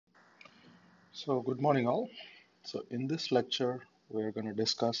So good morning all. So in this lecture we're going to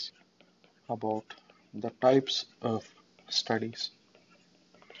discuss about the types of studies.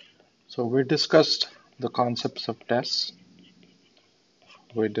 So we discussed the concepts of tests,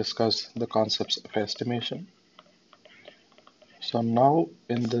 we discussed the concepts of estimation. So now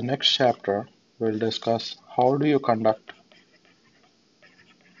in the next chapter we'll discuss how do you conduct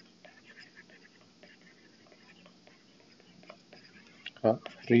a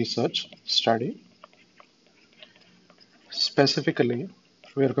research study. Specifically,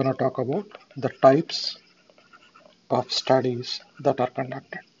 we're going to talk about the types of studies that are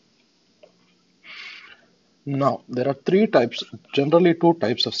conducted. Now, there are three types, generally two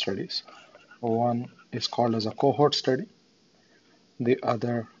types of studies. One is called as a cohort study. The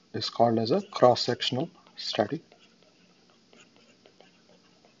other is called as a cross-sectional study.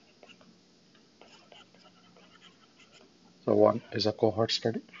 So one is a cohort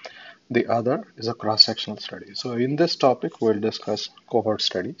study. The other is a cross-sectional study. So in this topic, we'll discuss cohort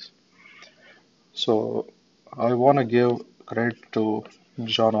studies. So I want to give credit to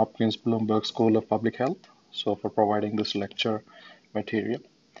John Hopkins Bloomberg School of Public Health so for providing this lecture material.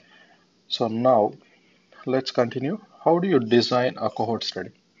 So now let's continue. How do you design a cohort study?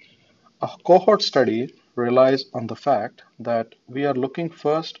 A cohort study relies on the fact that we are looking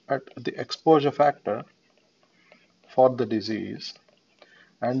first at the exposure factor for the disease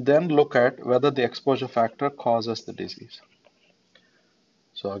and then look at whether the exposure factor causes the disease.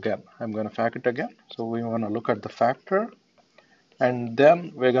 So again, I'm going to fact it again. So we want to look at the factor and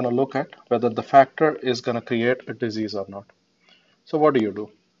then we're going to look at whether the factor is going to create a disease or not. So what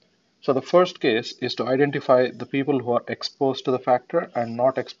do? So the first case is to identify the people who are exposed to the factor and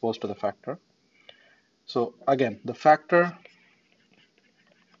not exposed to the factor. So again, the factor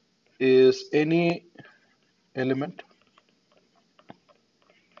is any element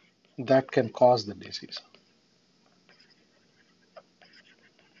that can cause the disease.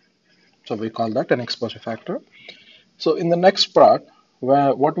 So we call that an exposure factor. So in the next part,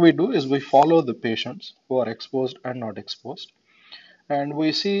 what we do is we follow the patients who are exposed and not exposed, and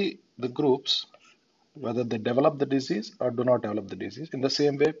we see the groups whether they develop the disease or do not develop the disease. In the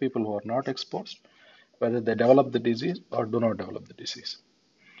same way, people who are not exposed, whether they develop the disease or do not develop the disease.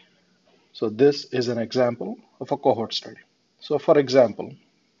 So this is an example of a cohort study. So for example,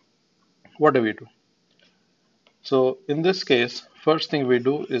 what do? So in this case, first thing we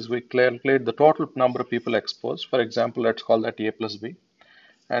do is we calculate the total number of people exposed. For example, let's call that A plus B.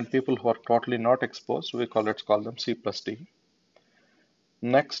 And people who are totally not exposed, let's call them C plus D.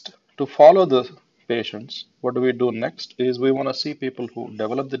 Next, to follow the patients, what do we do next is we want to see people who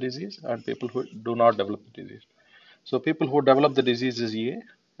develop the disease and people who do not develop the disease. So people who develop the disease is A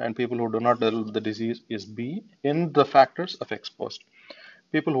and people who do not develop the disease is B in the factors of exposed.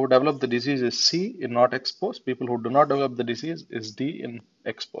 People who develop the disease is C in not exposed. People who do not develop the disease is D in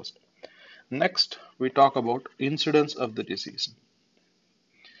exposed. Next, we talk about incidence of the disease.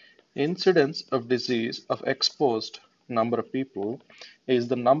 Incidence of disease of exposed number of people is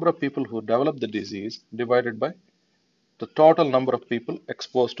the number of people who develop the disease divided by the total number of people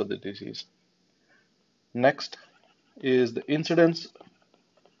exposed to the disease. Next is the incidence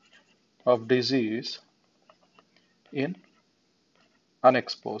of disease in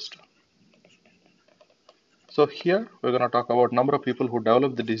unexposed. So here we're going to talk about number of people who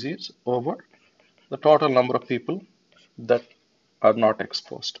develop the disease over the total number of people that are not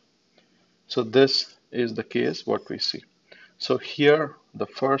exposed. So this is the case what we see. So here the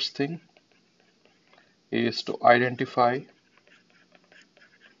first thing is to identify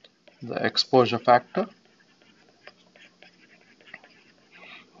the exposure factor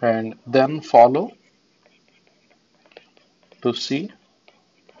and then follow to see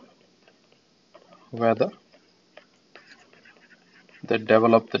whether they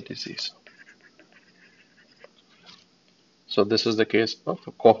develop the disease. So this is the case of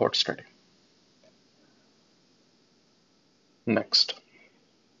a cohort study. Next,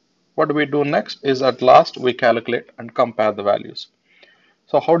 what we do next is at last we calculate and compare the values.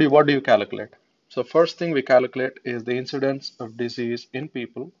 So what do you calculate? So first thing we calculate is the incidence of disease in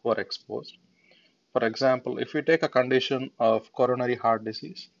people who are exposed. For example, if we take a condition of coronary heart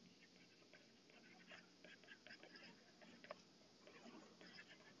disease,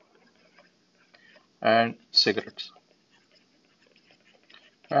 and cigarettes.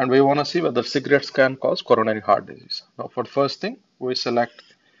 And we want to see whether cigarettes can cause coronary heart disease. Now, for the first thing, we select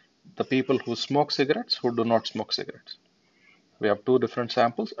the people who smoke cigarettes, who do not smoke cigarettes. We have two different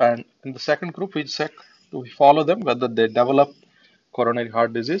samples, and in the second group, we follow them whether they develop coronary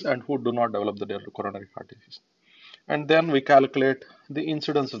heart disease and who do not develop the coronary heart disease. And then we calculate the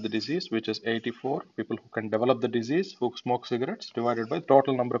incidence of the disease, which is 84 people who can develop the disease who smoke cigarettes divided by the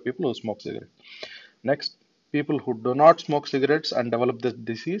total number of people who smoke cigarettes. Next, people who do not smoke cigarettes and develop the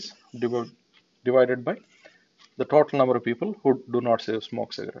disease divided by the total number of people who do not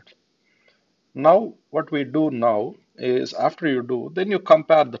smoke cigarettes. Now, what we do now is after you do, then you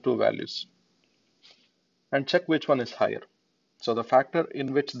compare the two values and check which one is higher. So the factor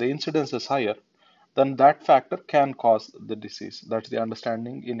in which the incidence is higher, then that factor can cause the disease. That's the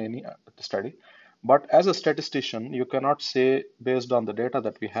understanding in any study. But as a statistician, you cannot say based on the data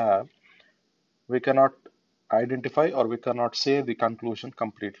that we have, we cannot identify or we cannot say the conclusion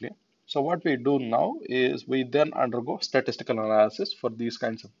completely. So what we do now is we then undergo statistical analysis for these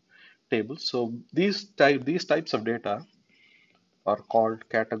kinds of tables. So these types of data are called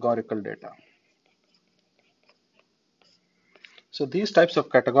categorical data. So these types of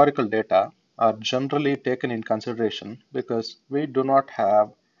categorical data are generally taken in consideration because we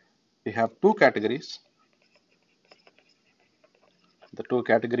have two categories. The two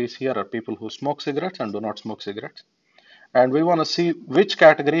categories here are people who smoke cigarettes and do not smoke cigarettes. And we want to see which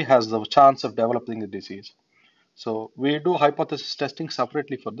category has the chance of developing the disease. So we do hypothesis testing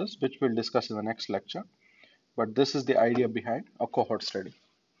separately for this, which we'll discuss in the next lecture. But this is the idea behind a cohort study.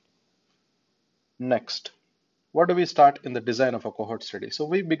 Next, what do we start in the design of a cohort study? So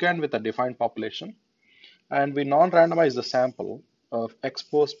we began with a defined population and we non-randomize the sample of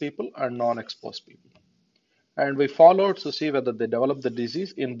exposed people and non-exposed people. And we followed to see whether they develop the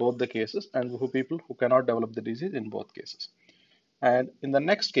disease in both the cases and who people who cannot develop the disease in both cases. And in the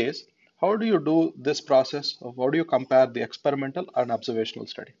next case, how do you do this process of how do you compare the experimental and observational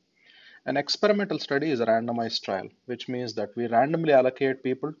study? An experimental study is a randomized trial, which means that we randomly allocate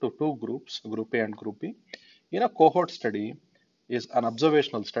people to two groups, Group A and Group B. In a cohort study is an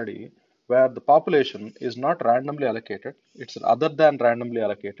observational study where the population is not randomly allocated, it's other than randomly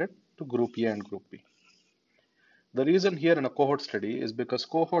allocated to Group A and Group B. The reason here in a cohort study is because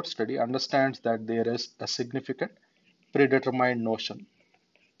cohort study understands that there is a significant predetermined notion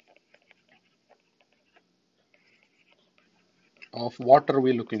of what are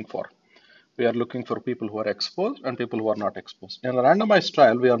we looking for. We are looking for people who are exposed and people who are not exposed. In a randomized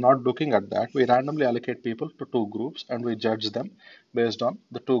trial, we are not looking at that. We randomly allocate people to two groups and we judge them based on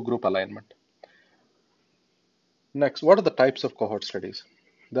the two group alignment. Next, what are the types of cohort studies?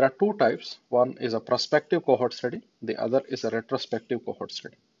 There are two types. One is a prospective cohort study. The other is a retrospective cohort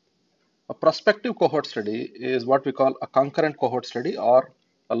study. A prospective cohort study is what we call a concurrent cohort study or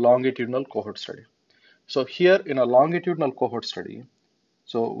a longitudinal cohort study. So here in a longitudinal cohort study,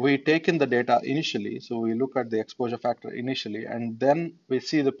 so we take in the data initially, so we look at the exposure factor initially, and then we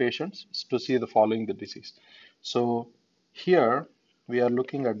see the patients to see the following the disease. So here we are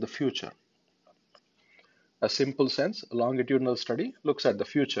looking at the future. A simple sense, a longitudinal study looks at the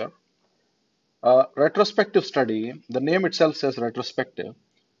future. A retrospective study, the name itself says retrospective,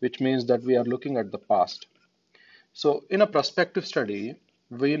 which means that we are looking at the past. So in a prospective study,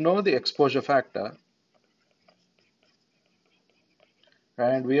 we know the exposure factor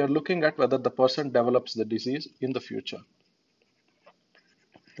and we are looking at whether the person develops the disease in the future.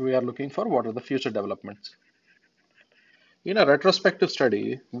 We are looking for what are the future developments. In a retrospective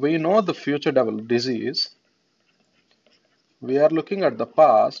study, we know the future disease. We are looking at the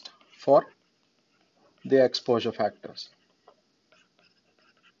past for the exposure factors.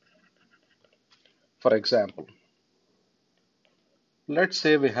 For example, let's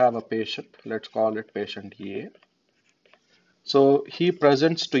say we have a patient, let's call it patient A. So he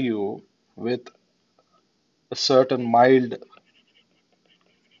presents to you with a certain mild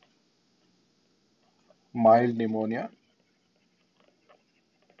pneumonia.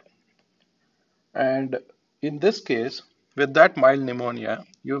 And in this case, with that mild pneumonia,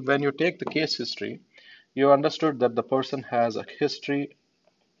 when you take the case history, you understood that the person has a history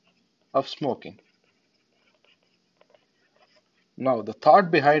of smoking. Now, the thought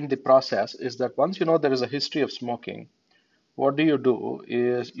behind the process is that once you know there is a history of smoking, what do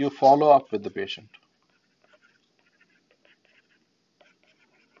is you follow up with the patient.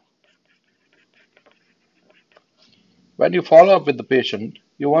 When you follow up with the patient,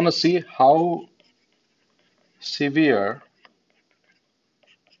 you want to see how severe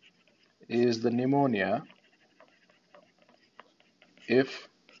is the pneumonia if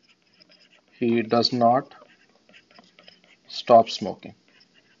he does not stop smoking.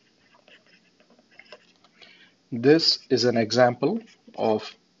 This is an example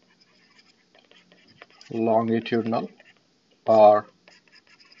of longitudinal or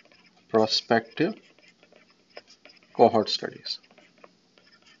prospective cohort studies.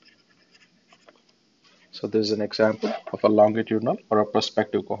 So this is an example of a longitudinal or a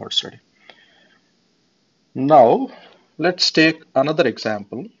prospective cohort study. Now, let's take another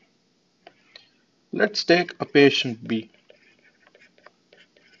example. Let's take a patient B.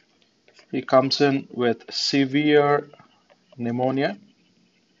 He comes in with severe pneumonia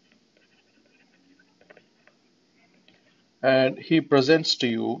and he presents to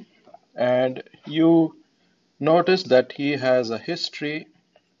you, and you notice that he has a history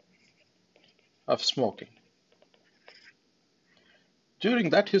of smoking. During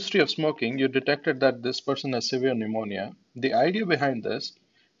that history of smoking, you detected that this person has severe pneumonia. The idea behind this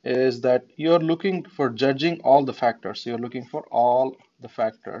is that you're looking for judging all the factors. You're looking for all the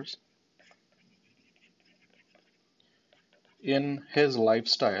factors in his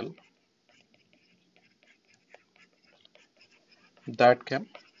lifestyle that can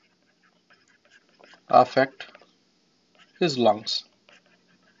affect his lungs.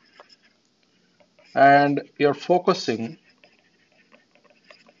 And you're focusing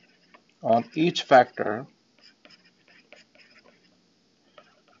on each factor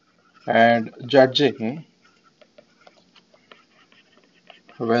and judging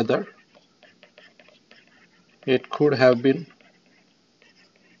whether it could have been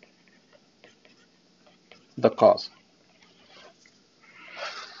the cause.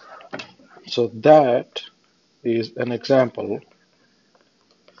 So that is an example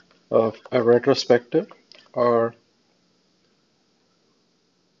of a or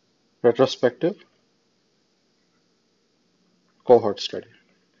retrospective cohort study.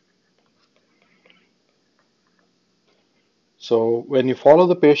 So when you follow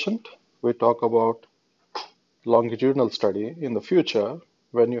the patient, we talk about longitudinal study. In the future,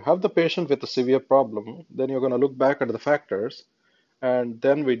 when you have the patient with a severe problem, then you're going to look back at the factors, and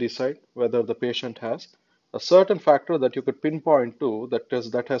then we decide whether the patient has a certain factor that you could pinpoint to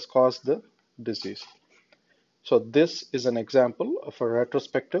that has caused the disease. So this is an example of a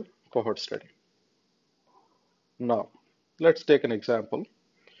retrospective cohort study. Now, let's take an example.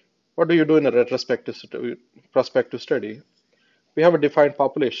 What do you do in a prospective study? We have a defined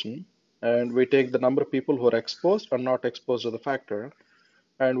population, and we take the number of people who are exposed or not exposed to the factor,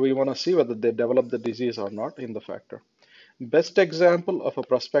 and we want to see whether they develop the disease or not in the factor. Best example of a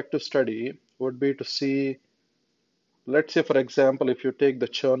prospective study would be to see, let's say for example, if you take the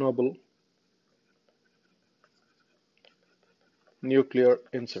Chernobyl nuclear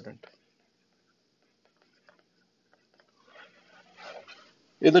incident.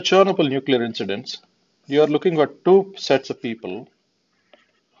 In the Chernobyl nuclear incidents, you are looking at two sets of people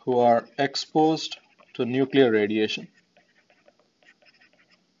who are exposed to nuclear radiation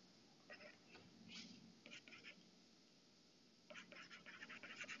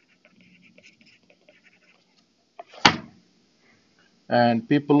and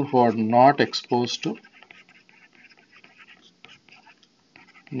people who are not exposed to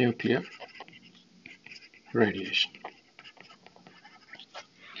nuclear radiation.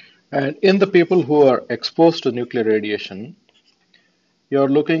 And in the people who are exposed to nuclear radiation, you're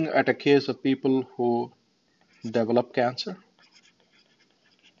looking at a case of people who develop cancer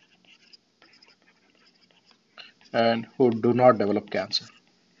and who do not develop cancer.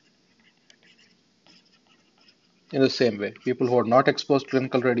 In the same way, people who are not exposed to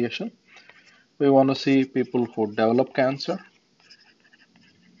clinical radiation, we want to see people who develop cancer,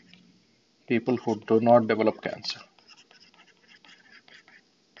 people who do not develop cancer.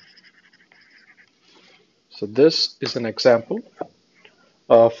 So this is an example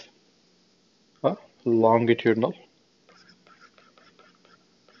of a longitudinal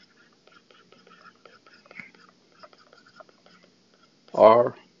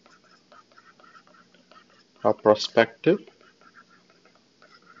or a prospective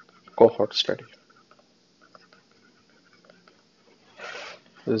cohort study.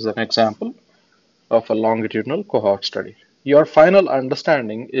 This is an example of a longitudinal cohort study. Your final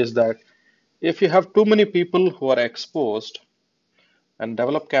understanding is that if you have too many people who are exposed and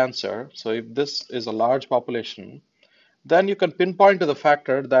develop cancer, so if this is a large population, then you can pinpoint to the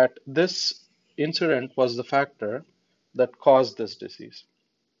factor that this incident was the factor that caused this disease.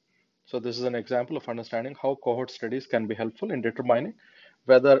 So this is an example of understanding how cohort studies can be helpful in determining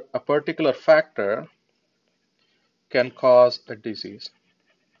whether a particular factor can cause a disease.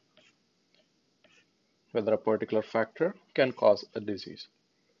 Whether a particular factor can cause a disease.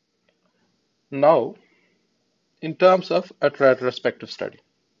 Now, in terms of a retrospective study.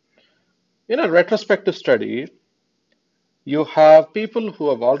 In a retrospective study, you have people who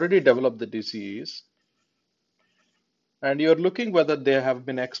have already developed the disease, and you're looking whether they have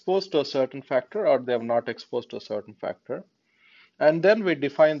been exposed to a certain factor or they have not exposed to a certain factor. And then we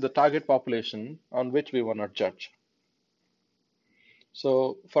define the target population on which we want to judge.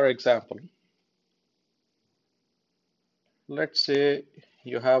 So, for example, let's say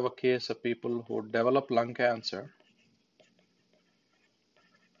you have a case of people who develop lung cancer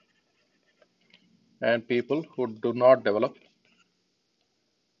and people who do not develop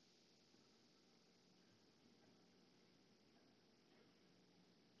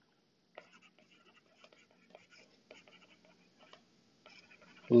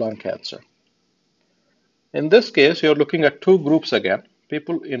lung cancer. In this case, you're looking at two groups again,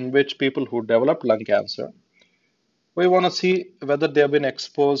 people who develop lung cancer. We want to see whether they have been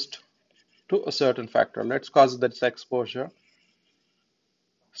exposed to a certain factor. Let's call this exposure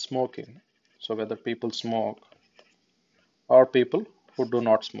smoking. So whether people smoke or people who do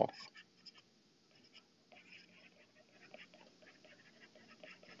not smoke.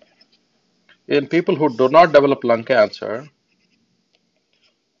 In people who do not develop lung cancer,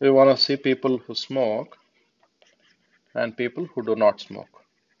 we want to see people who smoke and people who do not smoke.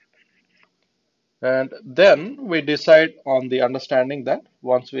 And then we decide on the understanding that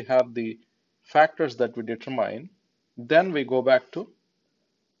once we have the factors that we determine, then we go back to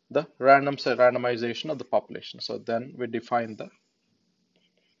the randomization of the population. So then we define the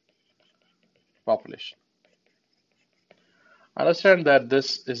population. Understand that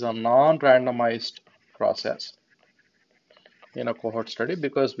this is a non-randomized process in a cohort study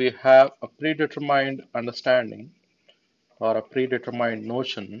because we have a predetermined understanding or a predetermined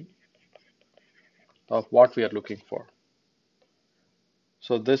notion of what we are looking for.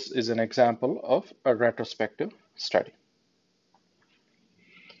 So this is an example of a retrospective study.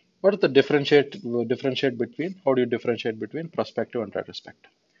 What is the how do you differentiate between prospective and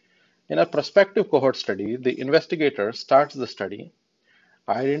retrospective? In a prospective cohort study, the investigator starts the study,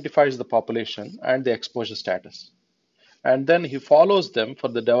 identifies the population and the exposure status, and then he follows them for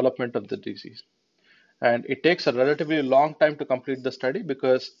the development of the disease. And it takes a relatively long time to complete the study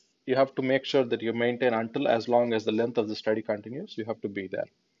because you have to make sure that you maintain until as long as the length of the study continues, you have to be there.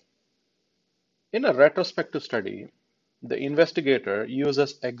 In a retrospective study, the investigator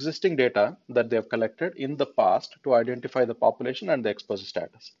uses existing data that they have collected in the past to identify the population and the exposure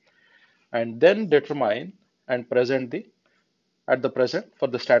status, and then determine and present at the present for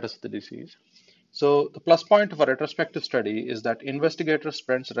the status of the disease. So the plus point of a retrospective study is that investigator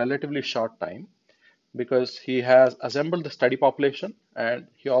spends relatively short time because he has assembled the study population and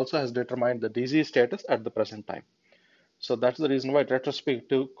he also has determined the disease status at the present time. So that's the reason why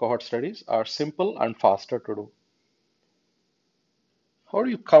retrospective cohort studies are simple and faster to do. How do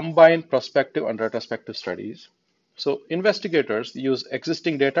you combine prospective and retrospective studies? So investigators use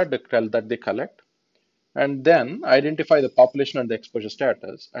existing data that they collect and then identify the population and the exposure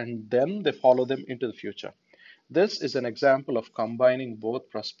status, and then they follow them into the future. This is an example of combining both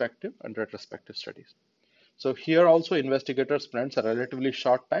prospective and retrospective studies. So here also investigators spends a relatively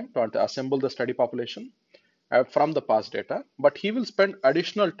short time to assemble the study population from the past data, but he will spend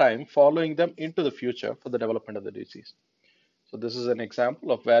additional time following them into the future for the development of the disease. So this is an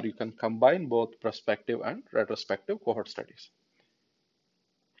example of where you can combine both prospective and retrospective cohort studies.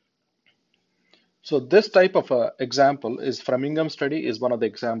 So this type of example is Framingham study is one of the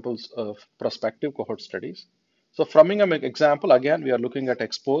examples of prospective cohort studies. So Framingham example, again, we are looking at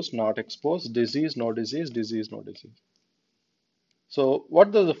exposed, not exposed, disease, no disease, disease, no disease. So what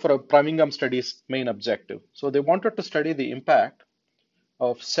is the Framingham study's main objective? So they wanted to study the impact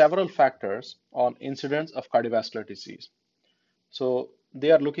of several factors on incidence of cardiovascular disease. So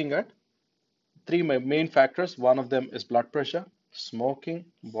they are looking at three main factors. One of them is blood pressure, smoking,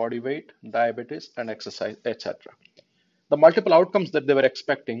 body weight, diabetes, and exercise, etc. The multiple outcomes that they were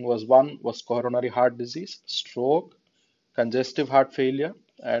expecting was one was coronary heart disease, stroke, congestive heart failure,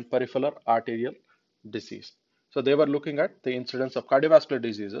 and peripheral arterial disease. So they were looking at the incidence of cardiovascular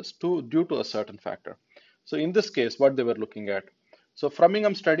diseases due to a certain factor. So in this case, what they were looking at. So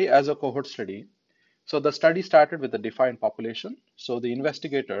Framingham study as a cohort study. So the study started with a defined population. So the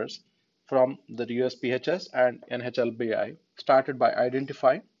investigators from the USPHS and NHLBI started by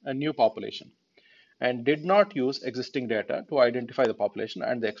identifying a new population and did not use existing data to identify the population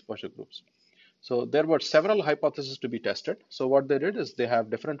and the exposure groups. So there were several hypotheses to be tested. So what they did is they have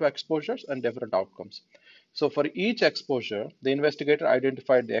different exposures and different outcomes. So for each exposure, the investigator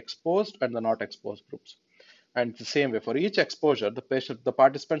identified the exposed and the not exposed groups. And the same way for each exposure, the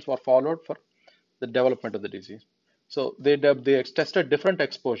participants were followed for the development of the disease. So they tested different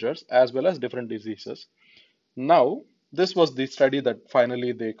exposures as well as different diseases. Now, this was the study that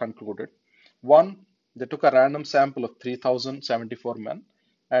finally they concluded. One, they took a random sample of 3,074 men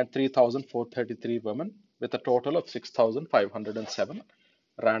and 3,433 women. with a total of 6,507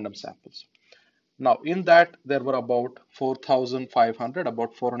 random samples. Now, in that, there were about 4,500,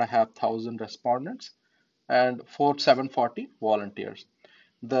 about 4,500 respondents, and 740 volunteers.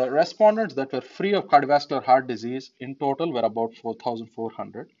 The respondents that were free of cardiovascular heart disease in total were about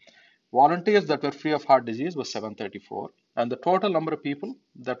 4,400. Volunteers that were free of heart disease was 734, and the total number of people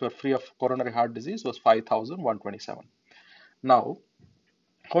that were free of coronary heart disease was 5,127. Now,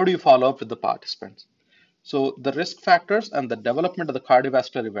 how do you follow up with the participants? So the risk factors and the development of the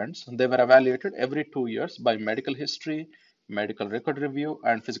cardiovascular events, they were evaluated every 2 years by medical history, medical record review,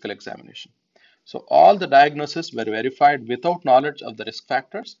 and physical examination. So all the diagnoses were verified without knowledge of the risk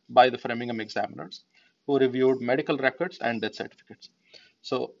factors by the Framingham examiners who reviewed medical records and death certificates.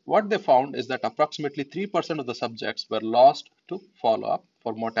 So what they found is that approximately 3% of the subjects were lost to follow-up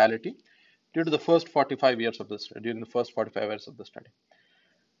for mortality due to the first 45 years of the study, during the first 45 years of the study.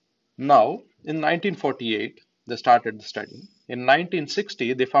 Now, in 1948, they started the study. In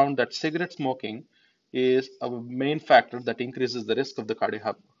 1960, they found that cigarette smoking is a main factor that increases the risk of the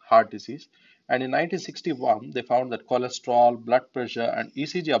cardiac heart disease. And in 1961, they found that cholesterol, blood pressure, and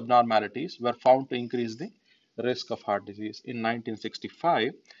ECG abnormalities were found to increase the risk of heart disease. In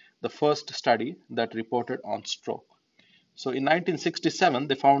 1965, the first study that reported on stroke. So in 1967,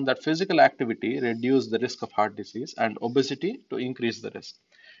 they found that physical activity reduced the risk of heart disease and obesity to increase the risk.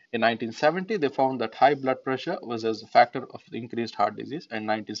 In 1970, they found that high blood pressure was as a factor of increased heart disease. In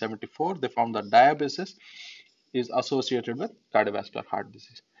 1974, they found that diabetes is associated with cardiovascular heart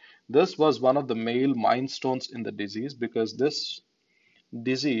disease. This was one of the main milestones in the disease because this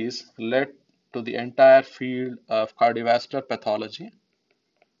disease led to the entire field of cardiovascular pathology,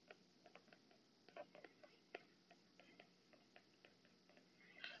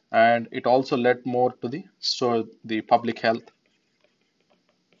 and it also led more to the public health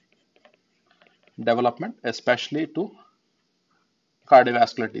development, especially to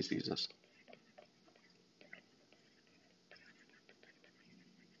cardiovascular diseases.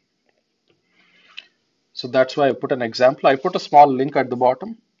 So that's why I put an example. I put a small link at the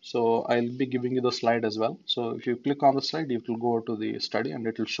bottom. So I'll be giving you the slide as well. So if you click on the slide, it will go to the study and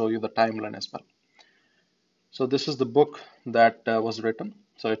it will show you the timeline as well. So this is the book that was written.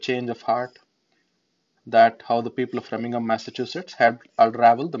 So A Change of Heart, that how the people of Framingham, Massachusetts helped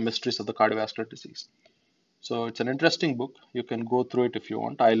unravel the mysteries of the cardiovascular disease. So it's an interesting book. You can go through it if you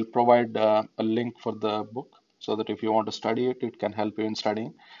want. I'll provide a link for the book so that if you want to study it, it can help you in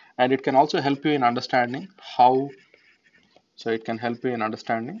studying. And it can also help you in understanding how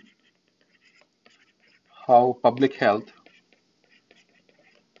public health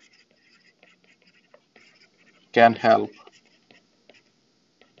can help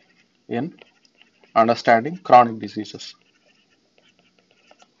in understanding chronic diseases,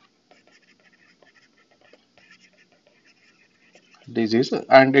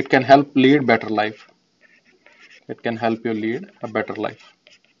 and it can help lead better life. It can help you lead a better life.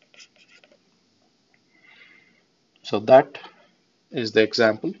 So that is the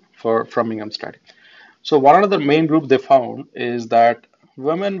example for Framingham study. So one of the main group they found is that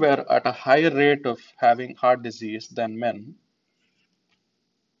women were at a higher rate of having heart disease than men,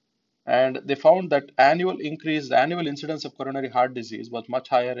 and they found that the annual incidence of coronary heart disease was much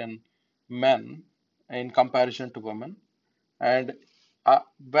higher in men in comparison to women, and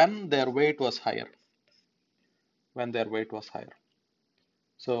when their weight was higher, when their weight was higher.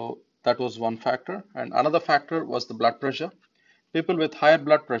 So that was one factor, and another factor was the blood pressure. People with higher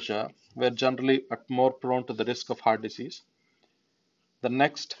blood pressure were generally more prone to the risk of heart disease. The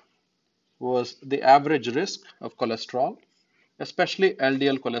next was the average risk of cholesterol, especially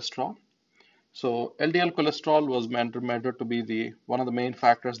LDL cholesterol. So LDL cholesterol was measured to be one of the main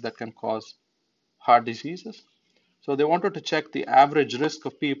factors that can cause heart diseases. So they wanted to check the average risk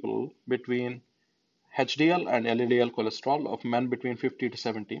of people between HDL and LDL cholesterol of men between 50 to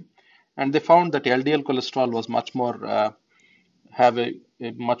 70, and they found that LDL cholesterol was much more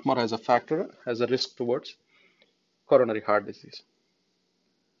much more as a factor as a risk towards coronary heart disease.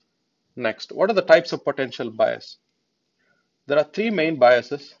 Next, what are the types of potential bias? There are three main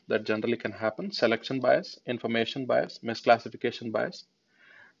biases that generally can happen: selection bias, information bias, misclassification bias.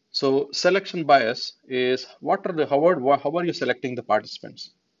 So selection bias is how are you selecting the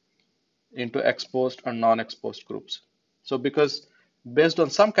participants into exposed and non-exposed groups? So because based on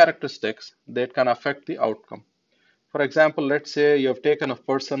some characteristics, that can affect the outcome. For example, let's say you have taken a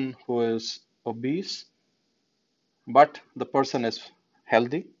person who is obese, but the person is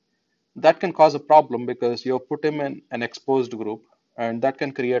healthy. That can cause a problem because you put him in an exposed group, and that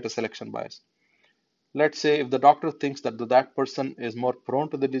can create a selection bias. Let's say if the doctor thinks that that person is more prone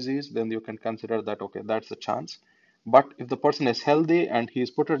to the disease, then you can consider that, okay, that's a chance. But if the person is healthy and he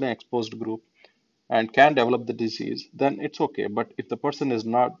is put in an exposed group and can develop the disease, then it's okay. But if the person is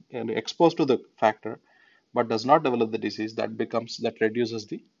not exposed to the factor but does not develop the disease, that reduces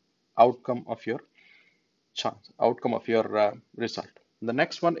the outcome of your outcome of your result. The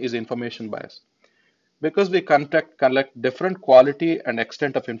next one is information bias. Because we collect different quality and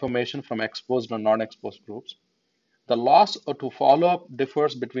extent of information from exposed and non-exposed groups, the loss to follow up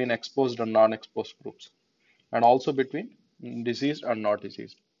differs between exposed and non-exposed groups, and also between diseased and not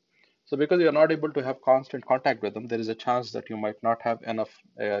diseased. So because you're not able to have constant contact with them, there is a chance that you might not have enough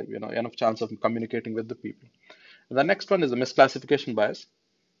chance of communicating with the people. The next one is the misclassification bias.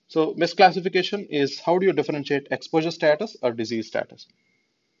 So misclassification is how do you differentiate exposure status or disease status?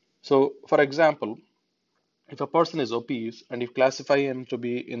 So for example, if a person is obese and you classify him to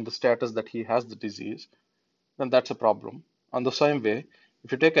be in the status that he has the disease, then that's a problem. On the same way,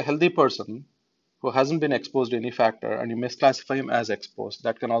 if you take a healthy person who hasn't been exposed to any factor and you misclassify him as exposed,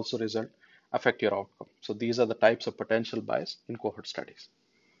 that can also affect your outcome. So these are the types of potential bias in cohort studies.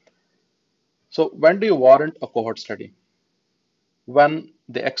 So when do you warrant a cohort study? When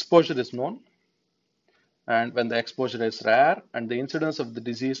the exposure is known and when the exposure is rare and the incidence of the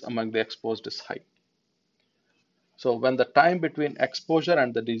disease among the exposed is high. So when the time between exposure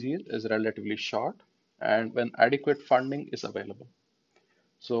and the disease is relatively short and when adequate funding is available.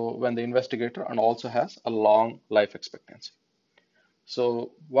 So when the investigator and also has a long life expectancy.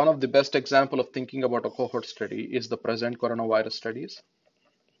 So one of the best example of thinking about a cohort study is the present coronavirus studies.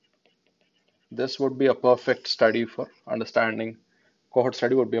 This would be a perfect study for understanding, cohort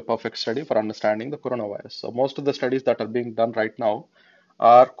study would be a perfect study for understanding the coronavirus. So most of the studies that are being done right now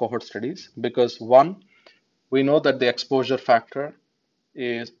are cohort studies because one, we know that the exposure factor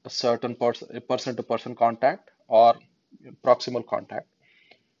is a certain person to person contact or proximal contact.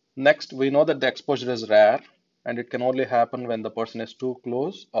 Next, we know that the exposure is rare and it can only happen when the person is too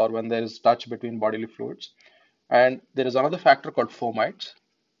close or when there is touch between bodily fluids. And there is another factor called fomites.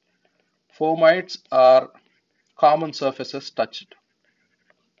 Fomites are common surfaces touched.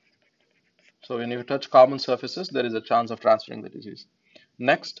 So when you touch common surfaces, there is a chance of transferring the disease.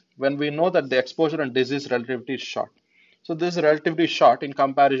 Next, when we know that the exposure and disease relativity is short. So this is relatively short in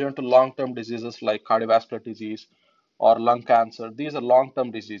comparison to long-term diseases like cardiovascular disease or lung cancer. These are long-term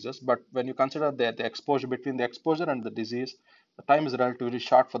diseases, but when you consider the exposure between the exposure and the disease, the time is relatively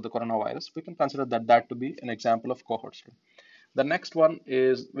short for the coronavirus. We can consider that to be an example of cohort study. The next one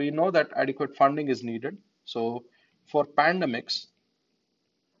is we know that adequate funding is needed. So for pandemics,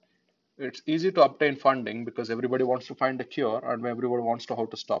 it's easy to obtain funding because everybody wants to find a cure and everybody wants to how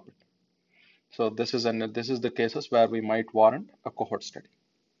to stop it. So this is the cases where we might warrant a cohort study.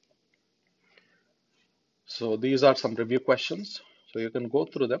 So these are some review questions. So you can go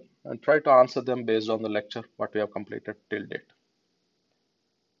through them and try to answer them based on the lecture what we have completed till date.